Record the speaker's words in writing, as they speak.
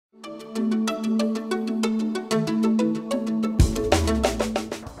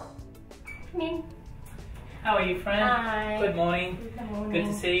Good morning. Good morning.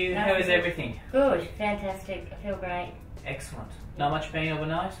 Good to see you. How is everything? Good, fantastic. I feel great. Excellent. Not much pain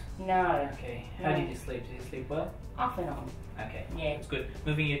overnight? No. Okay. How did you sleep? Did you sleep well? Off and on. Okay. Yeah. That's good.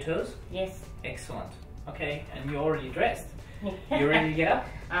 Moving your toes? Yes. Excellent. Okay, and you're already dressed. You ready to get up?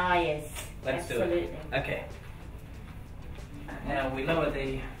 Ah, yes. Let's Absolutely. do it. Okay. Now we lower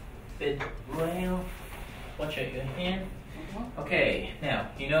the bed rail. Watch out your hand. Okay, now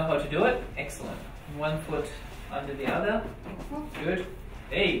you know how to do it. Excellent. One foot under the other. Good.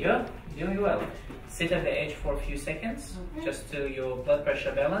 There you go. Doing well. Sit at the edge for a few seconds, just to your blood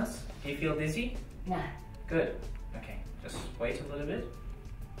pressure balance. Do you feel dizzy? No. Good. Okay, just wait a little bit.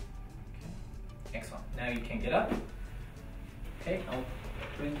 Okay. Excellent. Now you can get up. Okay, I'll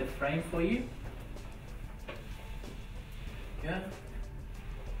bring the frame for you. Good.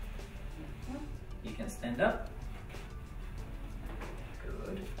 You can stand up.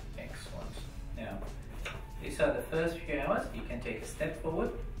 Good. Excellent. Now, these are the first few hours. You can take a step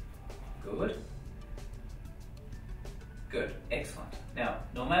forward. Good. Good. Excellent. Now,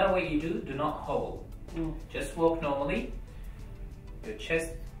 no matter what you do not hold. Just walk normally. Your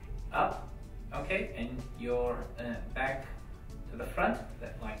chest up. Okay, and your back to the front,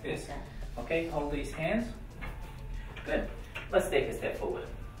 like this. Okay, hold these hands. Good. Let's take a step forward.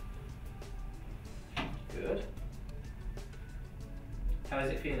 Good. How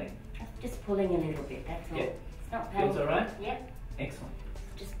is it feeling? Just pulling a little bit, that's all. Yeah. It's not painful. Feels alright? Yep. Excellent.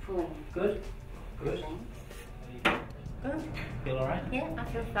 Just pulling. Good. Good. Thanks. Good. Feel alright? Yeah, I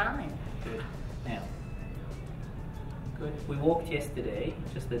feel fine. Good. Now. Good. We walked yesterday,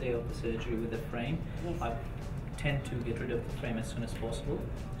 just the day of the surgery, with the frame. Yes. I tend to get rid of the frame as soon as possible.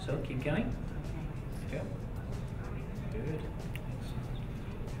 So keep going. Okay. Go. Good. Excellent.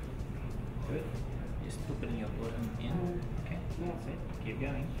 Good. Just opening your bottom in. Okay. That's it. Keep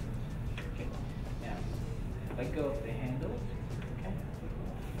going. Okay. Now, let go of the handle. Okay.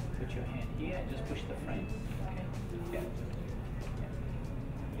 Put your hand here and just push the frame. Okay. Yeah.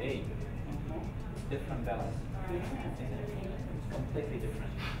 There you go. Different balance. It's completely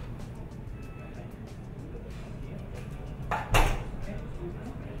different. Okay.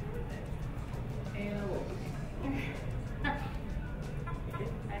 And a walk. Okay.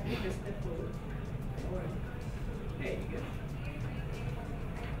 And just step forward. There you go.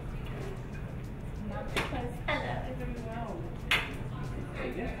 Hello, very well. There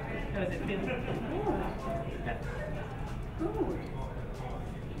you go. How does it feel? Yeah. Good.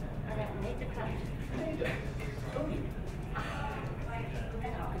 I don't need the crutch. There you go.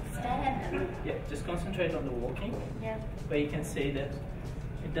 Stand. Yeah, just concentrate on the walking. Yeah. But you can see that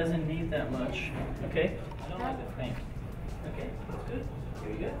it doesn't need that much. Okay? I don't like the frame. Okay, that's good.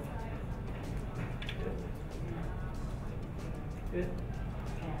 Here we go. Good. Good.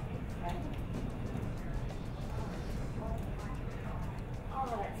 Oh,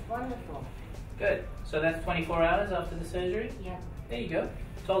 that's wonderful. Good. So that's 24 hours after the surgery? Yeah. There you go.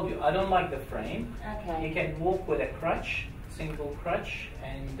 Told you, I don't like the frame. Okay. You can walk with a crutch, single crutch,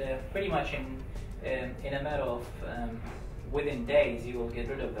 and pretty much in a matter of within days you will get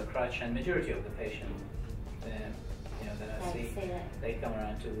rid of the crutch. And majority of the patients, you know, that I see, they come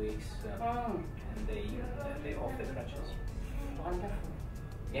around 2 weeks, and they off the crutches. Wonderful.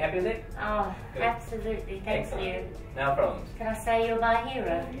 You happy with it? Oh, Good. absolutely. Thank Excellent. you. No problems. Can I say you're my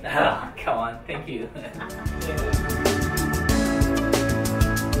hero? Oh, come on, thank you.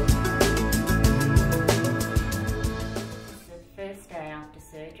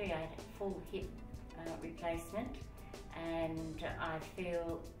 Surgery. I had a full hip replacement and I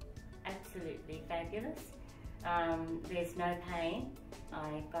feel absolutely fabulous. There's no pain.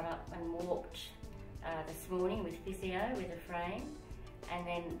 I got up and walked this morning with physio with a frame, and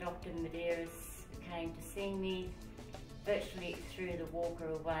then Dr Munjed came to see me, virtually threw the walker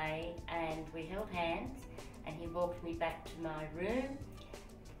away, and we held hands and he walked me back to my room,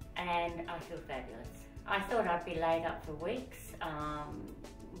 and I feel fabulous. I thought I'd be laid up for weeks,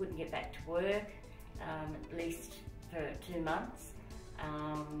 wouldn't get back to work, at least for 2 months,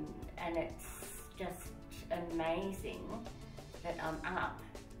 and it's just amazing that I'm up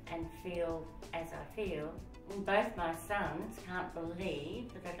and feel as I feel. And both my sons can't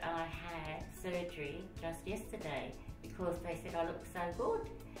believe that I had surgery just yesterday because they said I looked so good,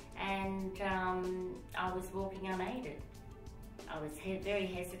 and I was walking unaided. I was very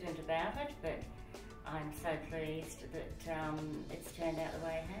hesitant about it, but I'm so pleased that it's turned out the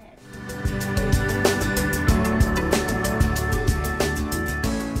way it has.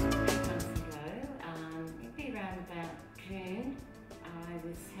 8 months ago, maybe around about June, I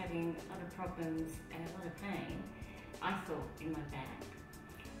was having a lot of problems and a lot of pain, I thought, in my back.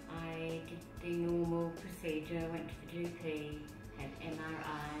 I did the normal procedure, went to the GP, had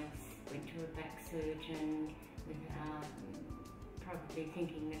MRIs, went to a back surgeon with probably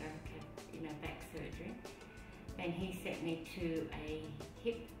thinking that I had back surgery. Then he sent me to a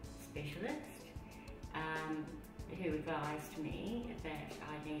hip specialist who advised me that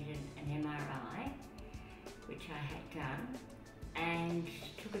I needed an MRI, which I had done, and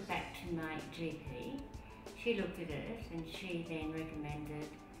took it back to my GP. She looked at it and she then recommended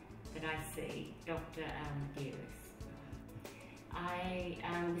that I see Dr Muderis. I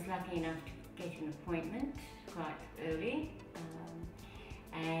was lucky enough to get an appointment quite early,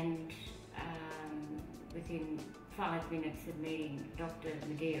 and within 5 minutes of meeting Dr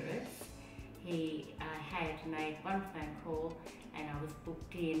Muderis, he had made one phone call and I was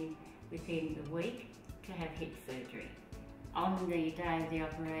booked in within the week to have hip surgery. On the day of the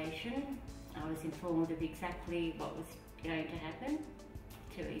operation, I was informed of exactly what was going to happen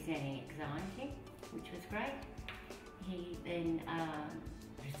to ease any anxiety, which was great. He then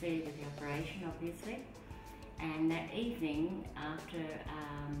proceeded with the operation, obviously, and that evening after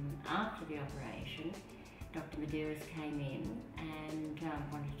the operation, Dr Muderis came in and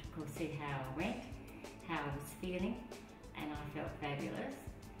wanted to, of course, see how I went, how I was feeling, and I felt fabulous.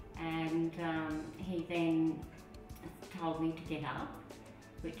 And he then told me to get up,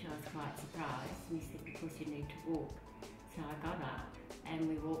 which I was quite surprised, and he said, because you need to walk. So I got up and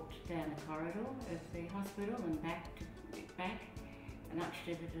we walked down the corridor of the hospital and back, much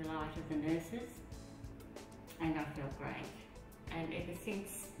to the delight of the nurses, and I felt great. And ever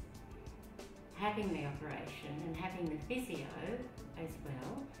since having the operation and having the physio as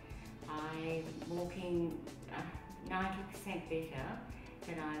well, I'm walking 90% better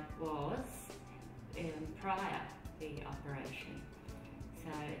than I was prior to the operation.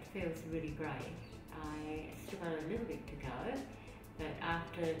 So it feels really great. I still got a little bit to go, but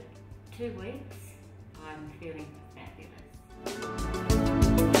after 2 weeks, I'm feeling fabulous.